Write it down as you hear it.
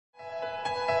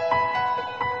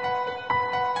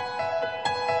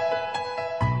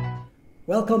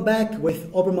Welcome back with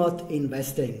Obermatt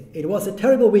Investing. It was a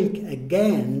terrible week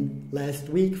again last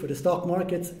week for the stock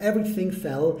markets. Everything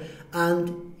fell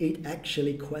and it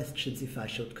actually questions if I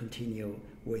should continue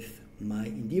with my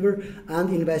endeavor and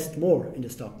invest more in the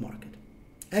stock market.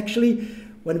 Actually,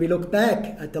 when we look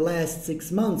back at the last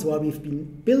 6 months while we've been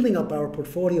building up our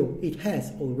portfolio, it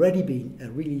has already been a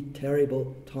really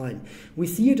terrible time. We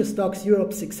see here the Stoxx Euro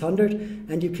 600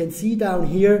 and you can see down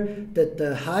here that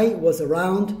the high was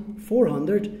around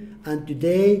 400 and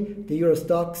today the Euro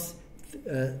Stoxx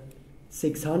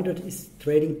 600 is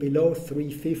trading below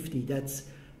 350. That's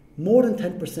more than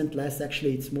 10% less,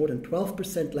 actually it's more than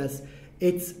 12% less.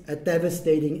 It's a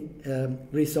devastating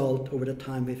result over the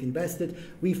time we've invested.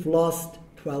 We've lost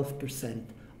 12%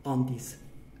 on these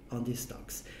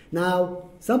stocks. Now,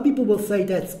 some people will say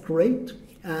that's great,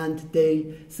 and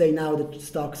they say now that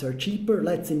stocks are cheaper,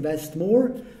 let's invest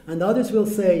more. And others will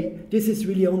say this is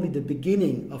really only the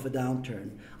beginning of a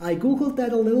downturn. I googled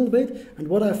that a little bit, and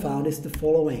what I found is the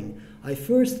following. I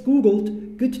first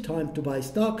googled good time to buy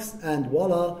stocks, and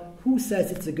voila, who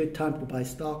says it's a good time to buy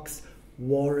stocks?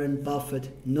 Warren Buffett,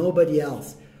 nobody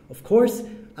else. Of course,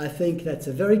 I think that's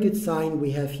a very good sign.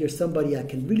 We have here somebody I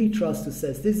can really trust who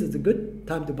says this is a good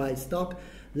time to buy a stock.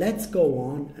 Let's go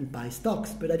on and buy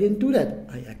stocks. But I didn't do that.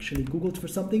 I actually Googled for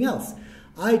something else.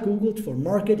 I Googled for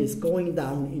market is going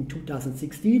down in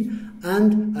 2016,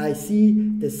 and I see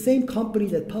the same company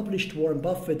that published Warren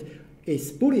Buffett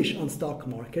is bullish on stock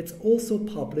markets also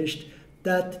published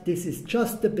that this is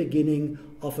just the beginning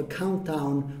of a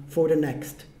countdown for the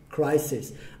next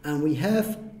crisis. And we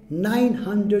have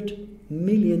 900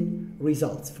 million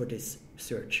results for this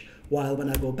search. While when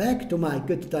I go back to my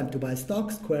good time to buy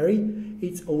stocks query,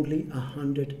 it's only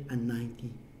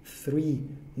 193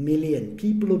 million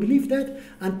people who believe that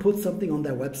and put something on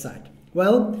their website.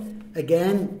 Well,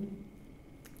 again,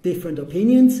 different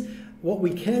opinions. What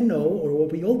we can know, or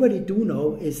what we already do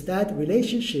know, is that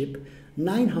relationship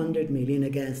 900 million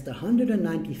against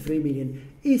 193 million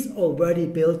is already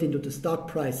built into the stock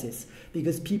prices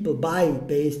because people buy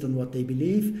based on what they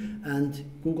believe, and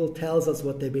Google tells us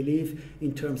what they believe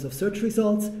in terms of search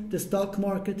results. The stock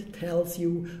market tells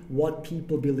you what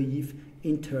people believe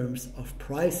in terms of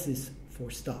prices for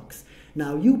stocks.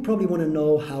 Now you probably want to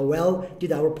know how well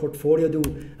did our portfolio do,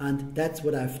 and that's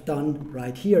what I've done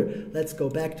right here. Let's go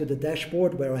back to the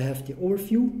dashboard where I have the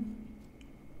overview.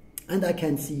 And I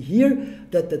can see here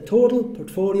that the total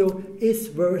portfolio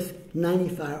is worth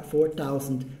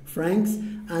 94,000 francs.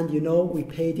 And you know, we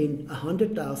paid in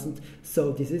 100,000,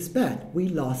 so this is bad. We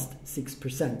lost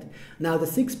 6%. Now the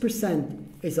 6%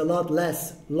 is a lot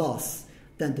less loss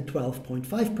than the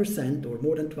 12.5% or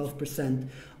more than 12%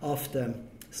 of the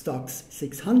Stoxx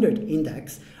 600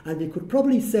 index. And we could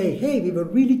probably say, hey, we were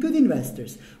really good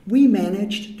investors. We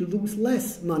managed to lose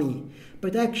less money.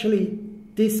 But actually,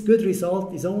 this good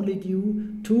result is only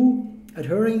due to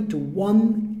adhering to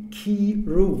one key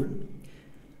rule.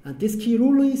 And this key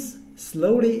rule is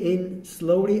slowly in,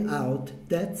 slowly out.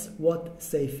 That's what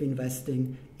safe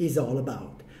investing is all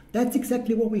about. That's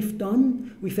exactly what we've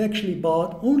done. We've actually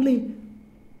bought only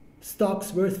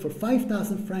stocks worth for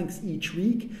 5,000 francs each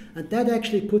week. And that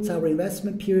actually puts our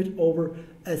investment period over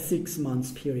a 6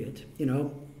 months period, you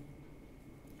know.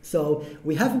 So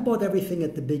we haven't bought everything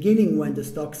at the beginning when the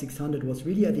Stoxx 600 was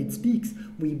really at its peaks.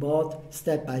 We bought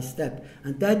step by step,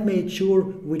 and that made sure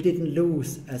we didn't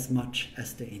lose as much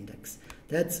as the index.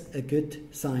 That's a good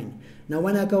sign. Now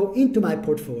when I go into my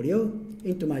portfolio,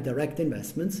 into my direct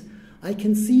investments, I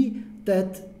can see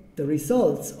that the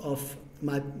results of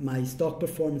my stock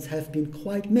performance have been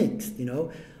quite mixed. You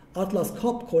know, Atlas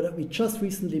Copco that we just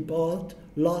recently bought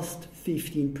lost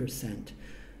 15%.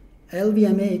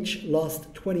 LVMH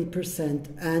lost 20%,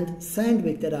 and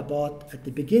Sandvik that I bought at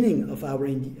the beginning of our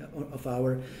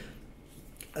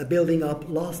building up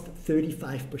lost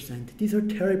 35%. These are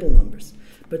terrible numbers,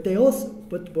 but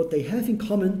what they have in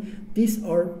common, these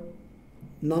are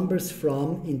numbers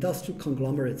from industrial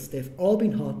conglomerates. They've all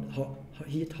been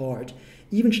hit hard.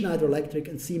 Even Schneider Electric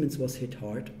and Siemens was hit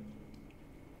hard,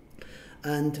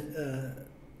 and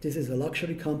this is a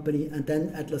luxury company, and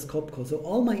then Atlas Copco. So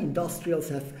all my industrials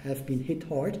have been hit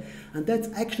hard, and that's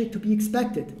actually to be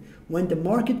expected. When the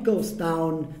market goes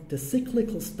down, the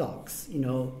cyclical stocks, you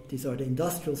know, these are the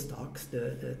industrial stocks,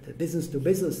 the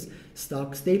business-to-business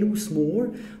stocks, they lose more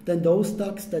than those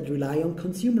stocks that rely on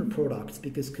consumer products,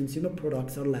 because consumer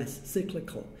products are less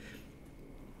cyclical.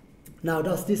 Now,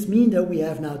 does this mean that we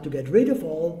have now to get rid of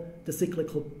all the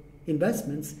cyclical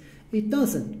investments? It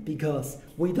doesn't, because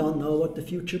we don't know what the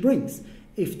future brings.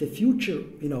 If the future,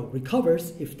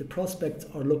 recovers, if the prospects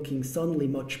are looking suddenly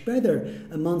much better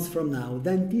a month from now,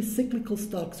 then these cyclical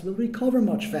stocks will recover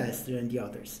much faster than the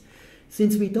others.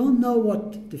 Since we don't know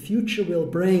what the future will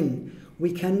bring,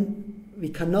 we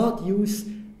cannot use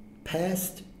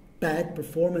past bad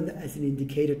performance as an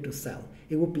indicator to sell.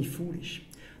 It would be foolish.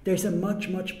 There's a much,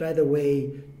 much better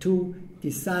way to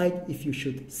decide if you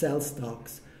should sell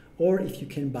stocks or if you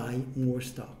can buy more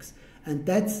stocks. And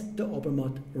that's the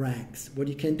Obermatt ranks. What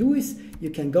you can do is you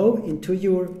can go into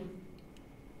your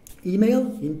email,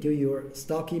 into your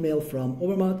stock email from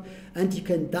Obermatt, and you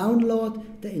can download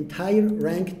the entire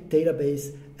ranked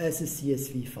database as a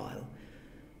CSV file.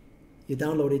 You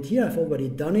download it here. I've already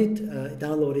done it.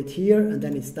 Download it here, and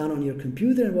then it's done on your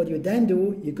computer. And what you then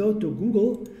do, you go to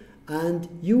Google and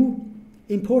you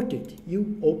import it.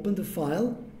 You open the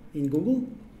file in Google.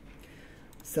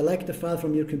 Select the file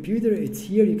from your computer, it's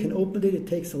here, you can open it, it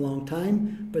takes a long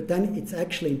time, but then it's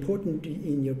actually important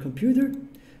in your computer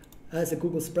as a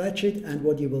Google spreadsheet, and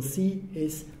what you will see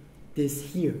is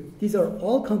this here. These are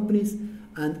all companies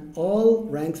and all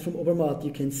ranks from Obermatt.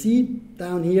 You can see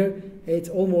down here, it's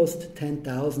almost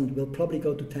 10,000, we'll probably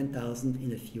go to 10,000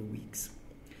 in a few weeks.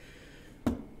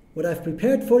 What I've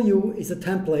prepared for you is a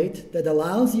template that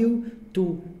allows you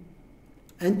to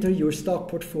enter your stock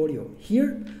portfolio.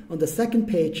 Here on the second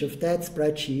page of that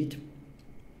spreadsheet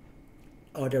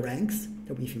are the ranks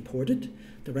that we've imported.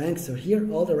 The ranks are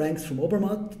here, all the ranks from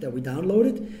Obermatt that we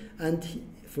downloaded, and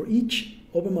for each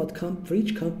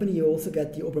company you also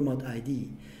get the Obermatt ID.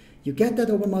 You get that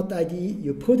Obermatt ID,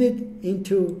 you put it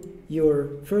into your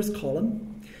first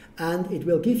column, and it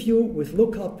will give you, with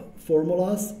lookup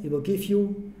formulas, it will give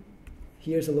you,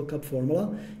 here's a lookup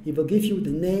formula, it will give you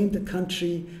the name, the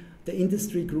country, the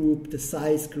industry group, the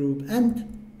size group,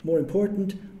 and more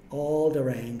important, all the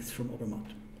ranks from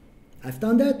Obermatt. I've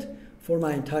done that for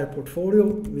my entire portfolio,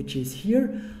 which is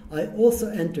here. I also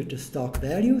entered the stock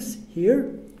values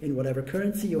here in whatever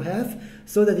currency you have,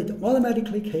 so that it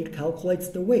automatically calculates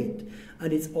the weight.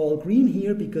 And it's all green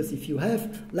here because if you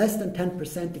have less than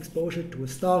 10% exposure to a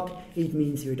stock, it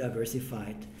means you're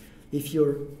diversified. If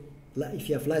you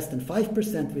have less than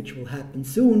 5%, which will happen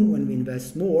soon when we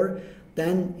invest more,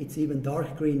 then it's even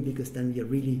dark green because then we are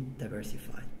really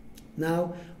diversified.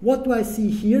 Now, what do I see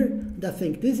here? And I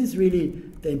think this is really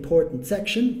the important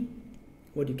section,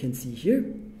 what you can see here.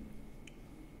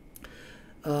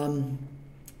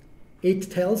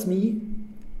 It tells me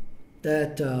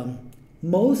that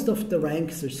most of the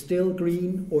ranks are still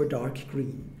green or dark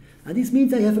green. And this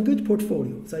means I have a good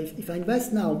portfolio. So if I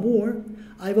invest now more,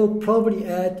 I will probably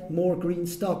add more green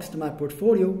stocks to my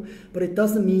portfolio, but it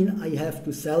doesn't mean I have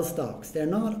to sell stocks. They're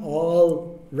not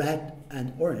all red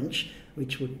and orange,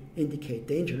 which would indicate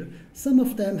danger. Some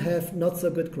of them have not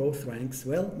so good growth ranks.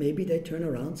 Well, maybe they turn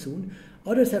around soon.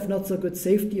 Others have not so good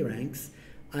safety ranks.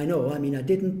 I know, I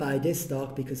didn't buy this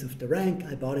stock because of the rank.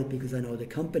 I bought it because I know the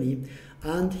company.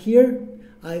 And here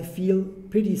I feel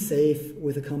pretty safe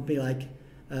with a company like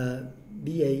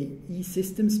BAE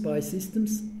Systems, BAE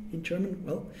Systems in German,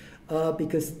 well,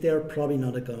 because they're probably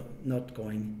not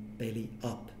going belly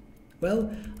up.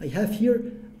 Well, I have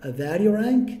here a value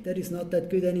rank that is not that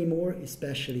good anymore,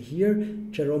 especially here.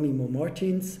 Jeronimo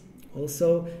Martins,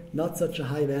 also not such a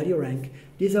high value rank.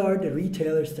 These are the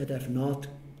retailers that have not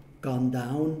gone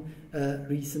down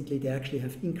recently. They actually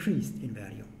have increased in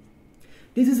value.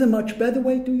 This is a much better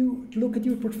way to look at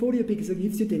your portfolio because it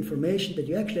gives you the information that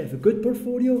you actually have a good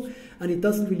portfolio, and it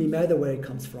doesn't really matter where it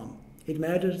comes from. It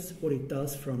matters what it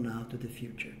does from now to the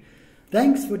future.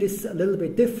 Thanks for this a little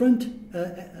bit different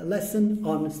lesson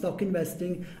on stock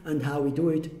investing and how we do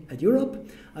it at Europe.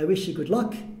 I wish you good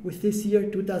luck with this year,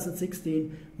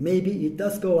 2016. Maybe it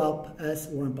does go up as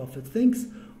Warren Buffett thinks,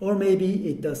 or maybe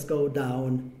it does go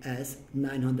down as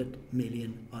 900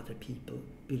 million other people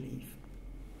believe.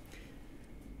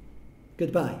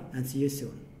 Goodbye and see you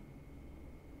soon.